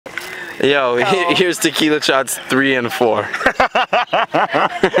Yo, here's tequila shots 3 and 4.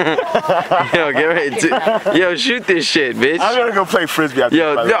 Yo, get ready. Yo, shoot this shit, bitch. I'm gonna go play frisbee.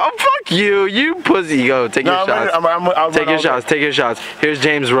 Yo, no, fuck you. You pussy. Go, take your shots. Take your shots. Take your shots. Here's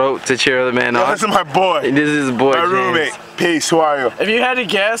James Roat to cheer the man on. This is my boy. This is his boy, my James. roommate. Peace. Who are you? If you had to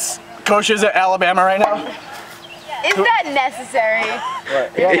guess, Coach is at Alabama right now. Is that necessary?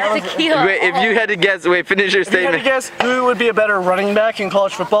 Tequila. Wait, if you had to guess, wait, finish your statement. If you had to guess who would be a better running back in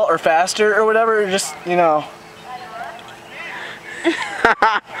college football or faster or whatever, or just, you know.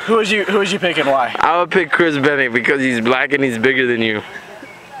 who would you pick and why? I would pick Chris Bennett because he's black and he's bigger than you.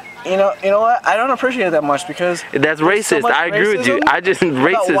 You know what? I don't appreciate it that much because that's racist. So I agree with you. I just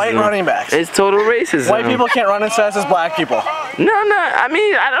racism. White running backs. It's total racism. White people can't run as fast as black people. No. I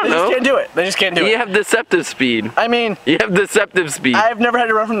mean, I don't know. They just can't do it. They just can't do it. You have deceptive speed. I mean, you have deceptive speed. I've never had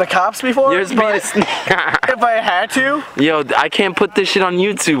to run from the cops before. Your speed is. If I had to. Yo, I can't put this shit on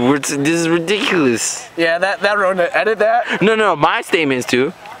YouTube. This is ridiculous. Yeah, that road. Edit that. No. My statements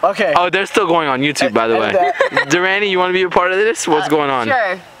too. Okay. Oh, they're still going on YouTube, by the way. Durrani, you want to be a part of this? What's going on?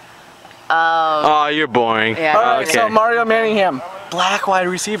 Sure. Oh, you're boring. Yeah. Alright, okay. so Mario Manningham, black wide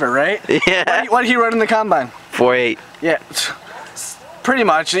receiver, right? Yeah. What did he run in the combine? 4.8. Yeah. Pretty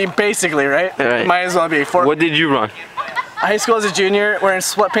much, basically, right? Right. Might as well be. What did you run? High school as a junior, wearing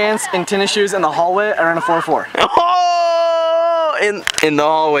sweatpants and tennis shoes in the hallway, I ran a 4.4. Oh, in the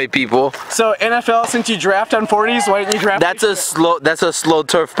hallway, people. So NFL, since you draft on 40s, why didn't you draft? That's a slow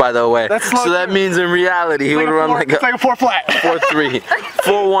turf, by the way. That's slow so that turf. means in reality he would run like it's like a 4 flat. 4.3,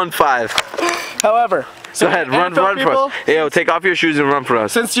 4.15. However, so go ahead, run for us. Hey, yo, take off your shoes and run for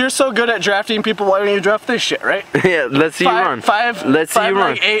us. Since you're so good at drafting people, why don't you draft this shit, right? Yeah, let's see you run. Let's see you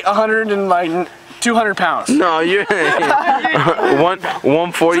run. 5'8", 100 and like 200 pounds. No, you're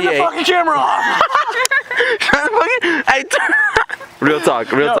 148. Turn the fucking camera off. Real talk.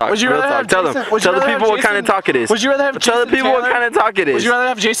 Tell the people what kind of talk it is. Would you rather have Tell the people what kind of talk it is. Would you rather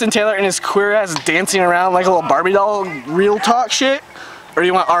have Jason Taylor and his queer ass dancing around like a little Barbie doll, real talk shit, or do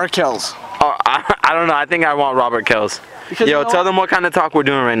you want R. Kells? Oh, I don't know. I think I want Robert Kells. Yo, tell them what kind of talk we're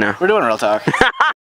doing right now. We're doing real talk.